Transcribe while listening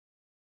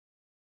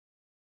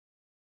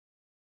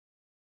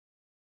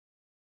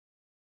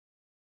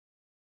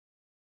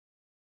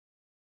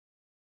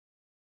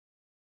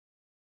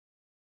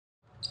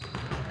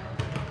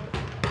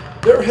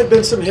There had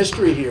been some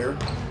history here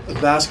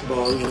of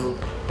basketball. You know,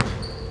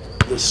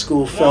 the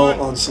school fell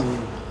on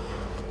some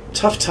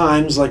tough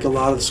times, like a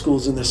lot of the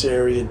schools in this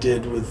area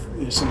did with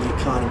some of the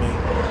economy.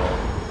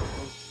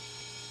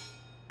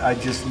 I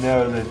just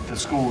know that the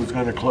school was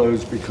going to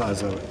close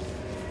because of it.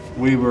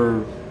 We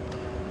were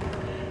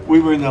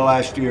in the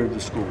last year of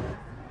the school.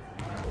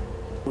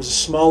 It was a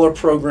smaller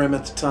program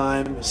at the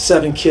time,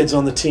 7 kids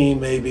on the team,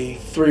 maybe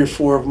 3 or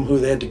 4 of them who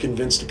they had to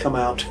convince to come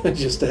out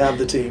just to have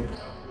the team.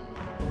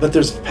 But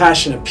there's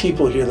passionate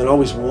people here that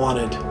always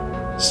wanted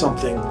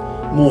something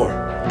more.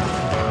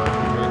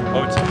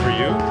 Oh, it's for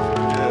you?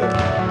 Yeah.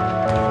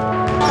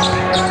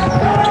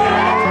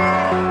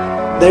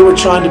 They were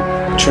trying to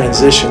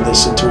transition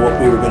this into what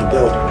we were going to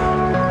build.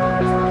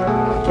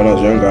 When I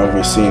was younger, I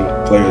always seen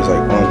players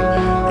like on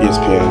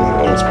ESPN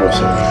and on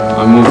SportsCenter.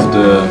 I moved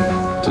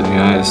to the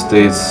United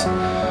States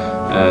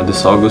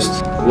this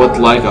August. What I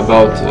like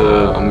about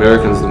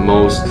Americans the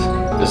most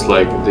is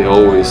like they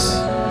always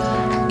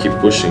keep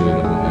pushing, you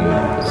know,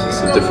 and it's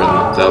just a different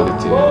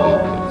mentality. You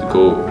know,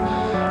 go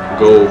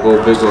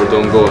big or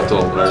don't go at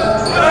all,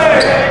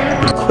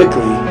 right?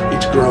 Quickly,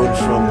 it's grown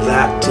from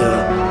that to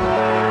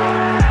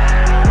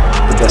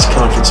the best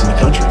conference in the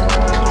country.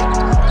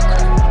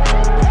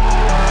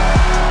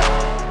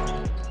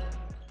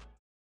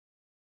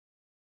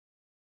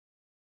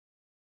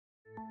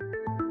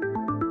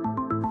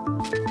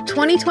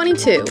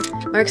 "2022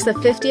 marks the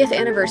 50th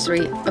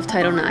anniversary of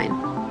Title IX.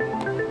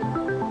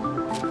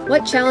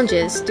 What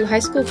challenges do high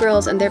school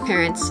girls and their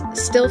parents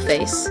still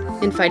face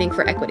in fighting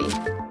for equity?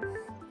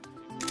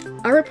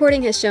 Our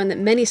reporting has shown that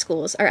many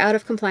schools are out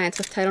of compliance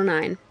with Title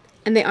IX,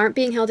 and they aren't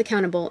being held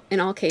accountable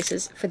in all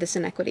cases for this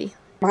inequity.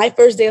 My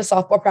first day of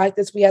softball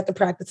practice, we had to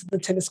practice at the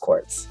tennis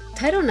courts.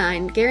 Title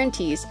IX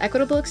guarantees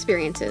equitable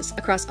experiences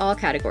across all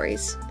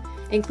categories,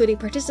 including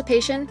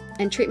participation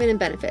and treatment and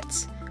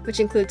benefits,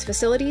 which includes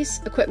facilities,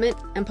 equipment,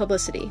 and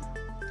publicity.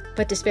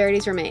 But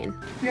disparities remain.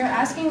 We are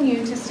asking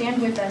you to stand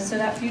with us so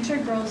that future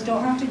girls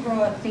don't have to grow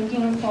up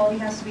thinking equality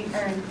has to be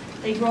earned.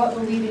 They grow up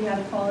believing that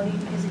equality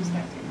is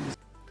expected.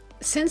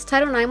 Since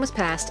Title IX was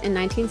passed in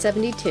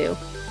 1972,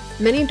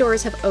 many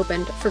doors have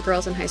opened for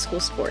girls in high school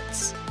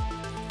sports.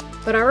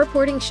 But our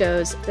reporting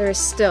shows there is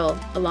still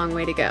a long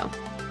way to go.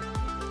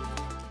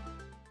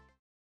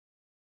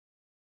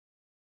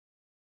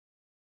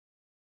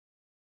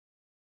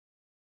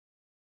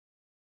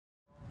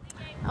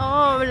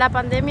 Oh, la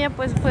pandemia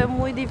pues fue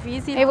muy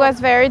difícil. It was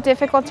very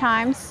difficult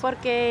times.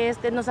 Porque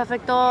nos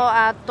afectó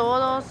a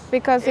todos.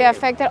 Because it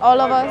affected all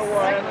of us.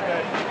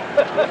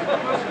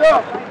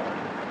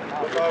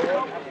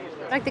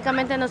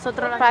 Prácticamente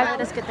nosotros las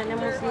madres que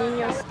tenemos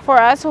niños.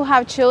 For us who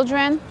have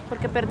children.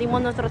 Porque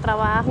perdimos nuestro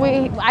trabajo.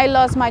 I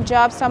lost my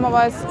job. Some of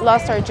us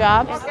lost our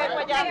jobs.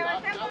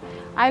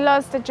 I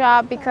lost the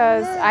job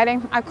because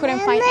I couldn't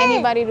find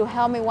anybody to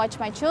help me watch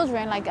my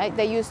children like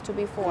they used to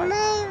before.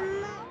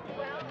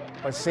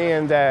 But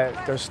seeing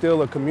that there's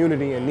still a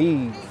community in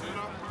need,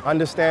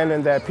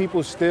 understanding that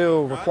people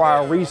still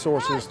require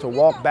resources to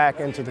walk back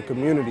into the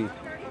community.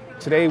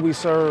 Today we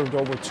served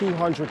over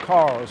 200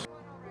 cars.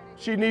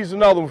 She needs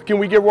another one. Can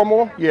we get one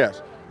more?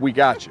 Yes, we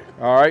got you,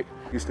 all right?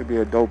 Used to be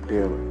a dope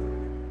dealer.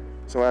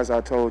 So as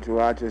I told you,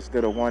 I just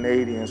did a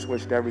 180 and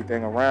switched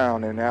everything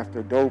around, and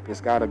after dope,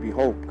 it's gotta be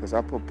hope, because I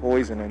put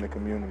poison in the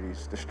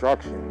communities,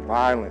 destruction,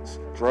 violence,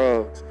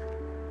 drugs.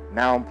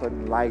 Now I'm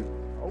putting light,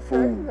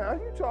 food. Now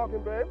you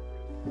talking, baby.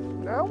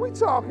 Now we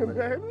talking,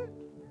 baby.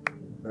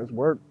 Let's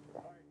work.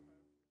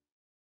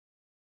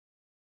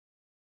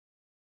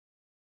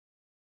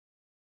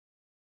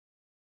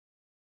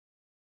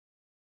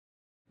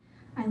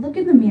 I look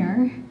in the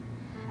mirror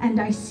and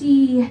I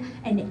see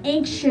an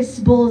anxious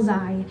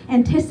bullseye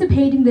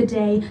anticipating the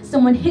day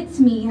someone hits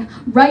me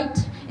right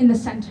in the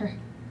center.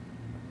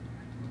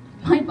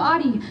 My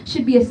body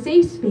should be a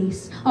safe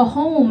space, a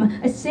home,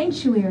 a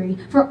sanctuary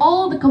for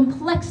all the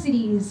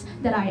complexities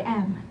that I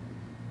am.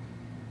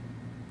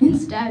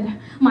 Instead,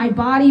 my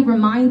body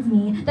reminds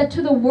me that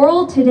to the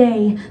world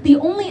today, the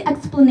only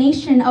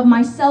explanation of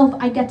myself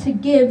I get to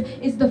give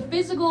is the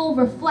physical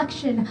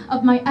reflection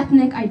of my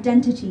ethnic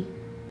identity.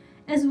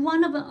 As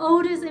one of the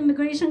oldest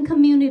immigration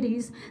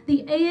communities,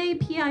 the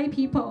AAPI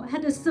people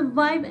had to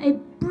survive a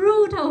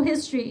brutal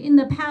history in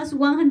the past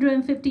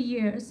 150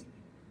 years.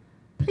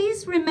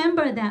 Please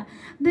remember that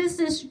this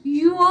is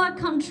your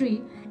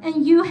country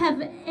and you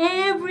have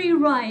every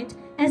right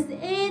as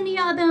any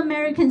other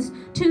Americans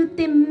to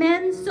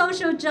demand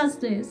social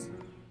justice.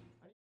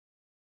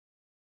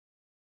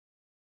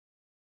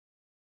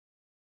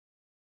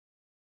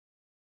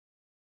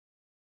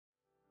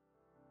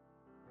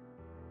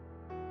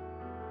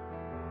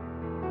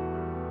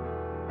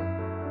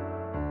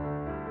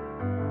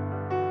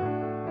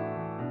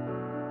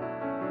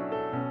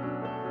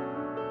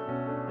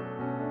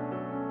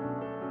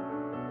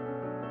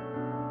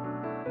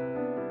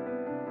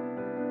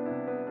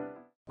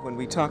 When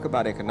we talk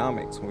about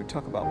economics, when we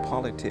talk about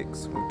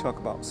politics, when we talk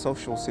about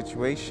social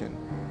situation,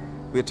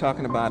 we're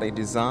talking about a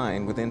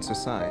design within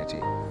society.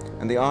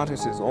 And the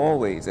artist is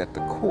always at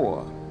the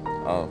core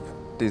of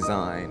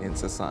design in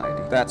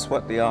society. That's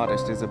what the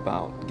artist is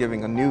about,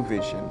 giving a new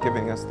vision,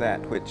 giving us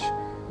that which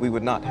we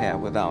would not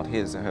have without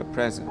his or her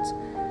presence.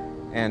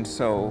 And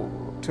so,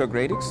 to a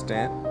great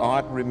extent,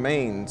 art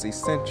remains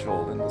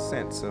essential in the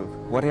sense of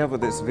whatever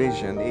this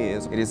vision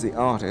is, it is the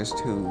artist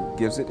who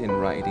gives it in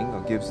writing, or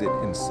gives it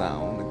in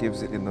sound, or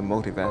gives it in the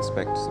motive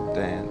aspects of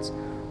dance,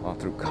 or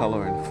through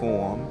color and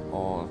form,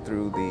 or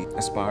through the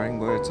aspiring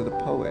words of the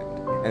poet.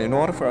 And in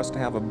order for us to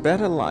have a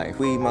better life,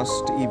 we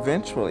must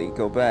eventually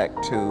go back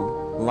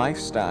to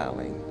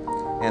lifestyling.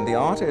 And the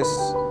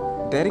artist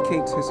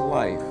dedicates his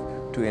life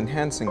to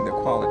enhancing the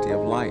quality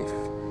of life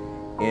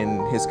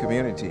in his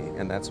community,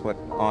 and that's what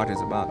art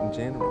is about in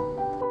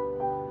general.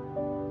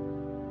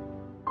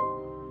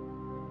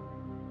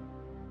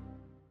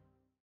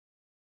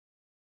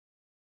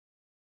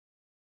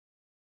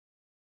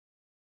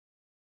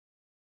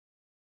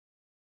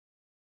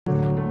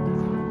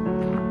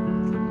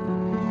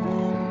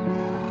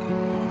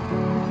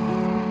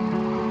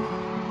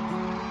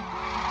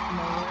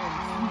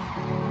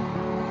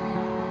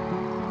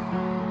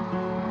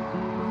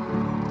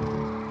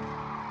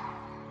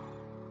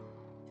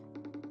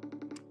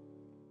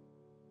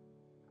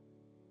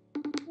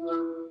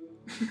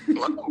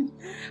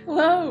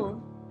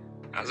 Hello.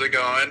 How's it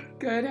going?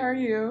 Good, how are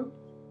you?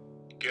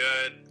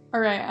 Good.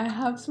 Alright, I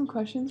have some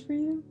questions for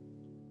you.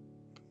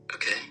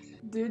 Okay.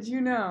 Did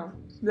you know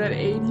that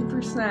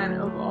 80%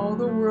 of all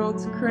the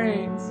world's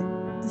cranes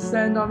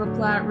descend on the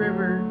Platte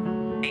River?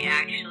 I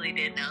actually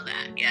did know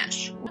that,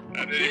 yes.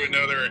 I didn't even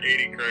know there were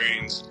 80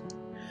 cranes.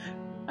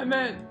 I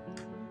meant,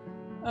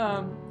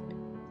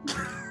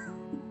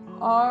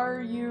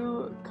 are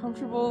you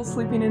comfortable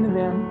sleeping in a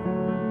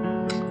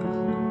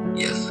van?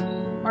 Yes.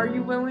 Are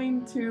you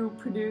willing to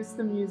produce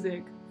the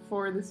music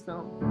for this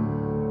film?